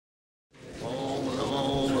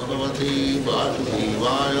Shri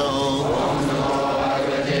Vasudevaya.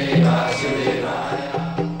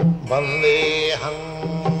 Vandeham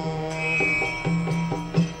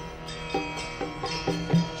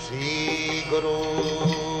Shri Guru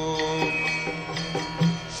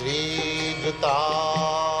Shri Juta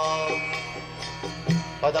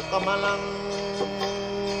Padakamalam.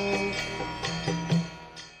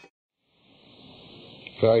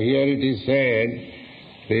 So here it is said,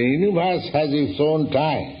 the universe has its own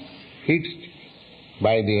time, fixed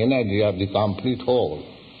by the energy of the complete whole.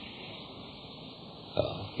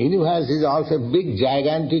 Universe is also a big,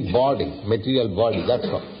 gigantic body, material body, that's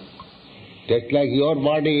all. Just like your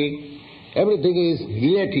body, everything is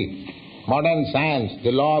relative. Modern science,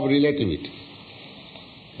 the law of relativity.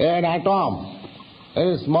 An atom,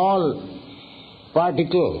 a small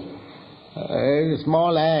particle, a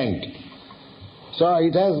small ant. So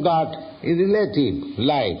it has got a relative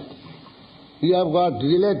life. You have got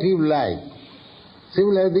relative life.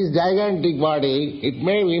 Similarly, this gigantic body, it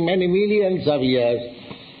may be many millions of years,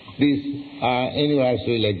 this universe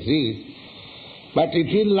will exist, but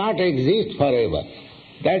it will not exist forever.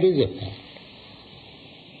 That is a fact.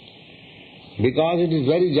 Because it is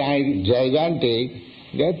very gigantic,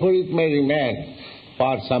 therefore it may remain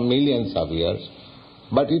for some millions of years,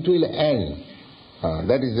 but it will end.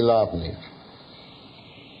 That is the law of nature.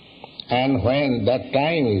 And when that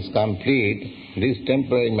time is complete, this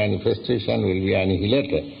temporary manifestation will be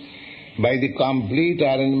annihilated by the complete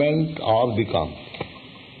arrangement of the complete.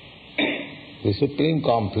 The Supreme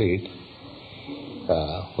Complete,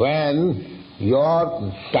 when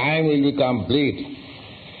your time will be complete,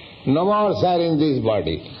 no more sir in this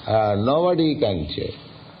body, nobody can change.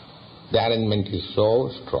 The arrangement is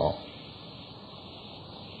so strong.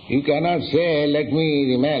 You cannot say, let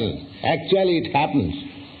me remain. Actually it happens.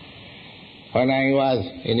 When I was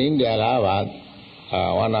in India, Allahabad,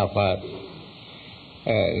 one of our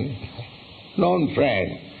known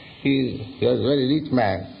friend, he was a very rich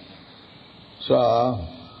man, so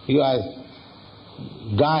he was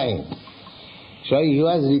dying. So he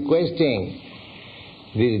was requesting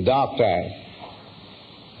the doctor,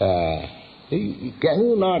 can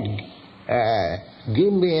you not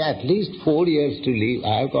give me at least 4 years to live?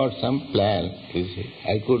 I have got some plan. You see,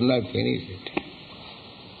 I could not finish it.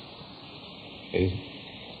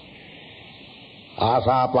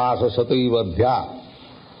 Asa pasa satai vadhya.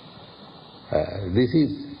 This is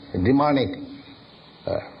demonic.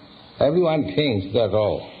 Everyone thinks that,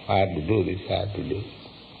 oh, I have to do this, I have to do this.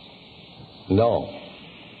 No.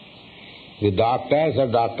 The doctors or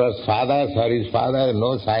doctor's fathers or his father,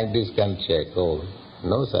 no scientist can check. Oh,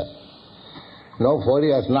 no, sir. No 4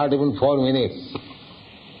 years, not even 4 minutes.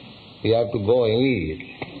 You have to go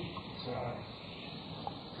immediately.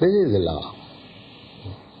 This is the law.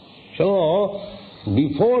 So,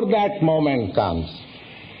 before that moment comes,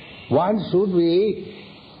 one should be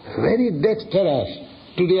very dexterous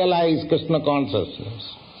to realize Krishna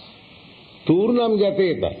consciousness. Turnam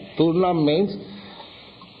jateta. Turnam means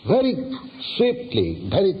very swiftly,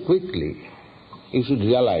 very quickly, you should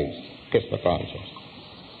realize Krishna consciousness.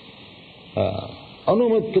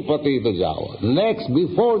 Anumattu patita jao. Next,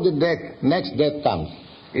 before the next death comes,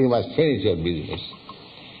 you must finish your business.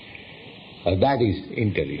 That is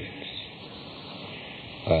intelligence.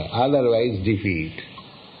 Otherwise, defeat.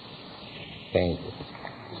 Thank you.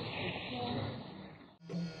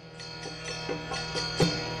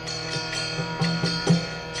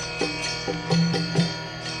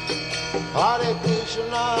 Hare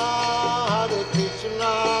Krishna,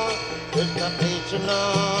 Krishna Krishna,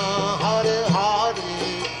 Hare Hare,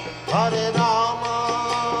 Hare Rama.